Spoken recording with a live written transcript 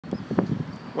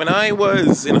When I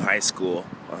was in high school,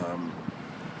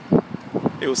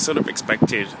 it was sort of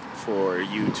expected for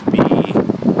you to be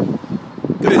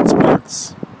good in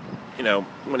sports. You know,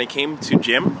 when it came to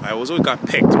gym, I always got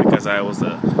picked because I was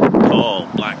a tall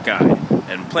black guy,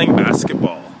 and playing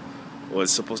basketball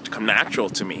was supposed to come natural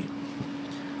to me.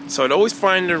 So I'd always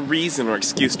find a reason or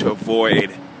excuse to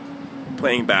avoid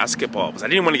playing basketball because I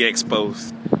didn't want to get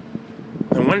exposed.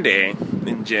 And one day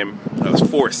in gym, I was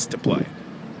forced to play.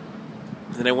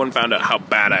 And everyone found out how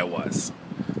bad I was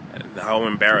and how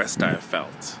embarrassed I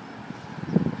felt.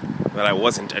 That I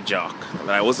wasn't a jock, that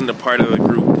I wasn't a part of the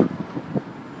group.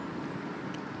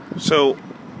 So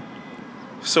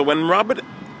when Robert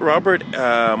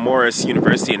Morris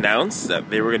University announced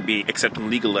that they were going to be accepting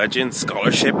League of Legends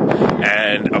scholarship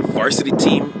and a varsity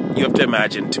team, you have to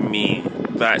imagine, to me,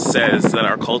 that says that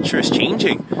our culture is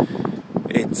changing.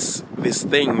 It's this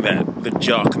thing that the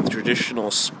jock and the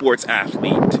traditional sports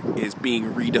athlete is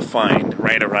being redefined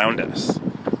right around us.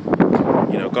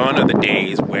 You know, gone are the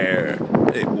days where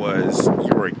it was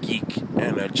you were a geek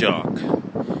and a jock,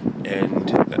 and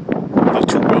the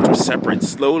two worlds were separate.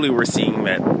 Slowly we're seeing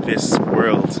that these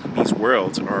worlds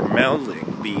are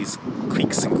melding. These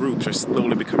cliques and groups are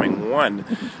slowly becoming one,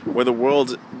 where the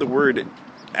word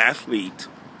athlete,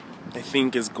 I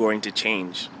think, is going to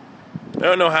change. I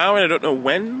don't know how and I don't know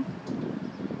when,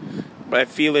 but I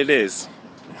feel it is.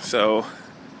 So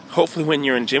hopefully when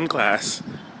you're in gym class,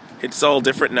 it's all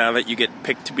different now that you get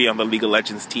picked to be on the League of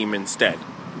Legends team instead.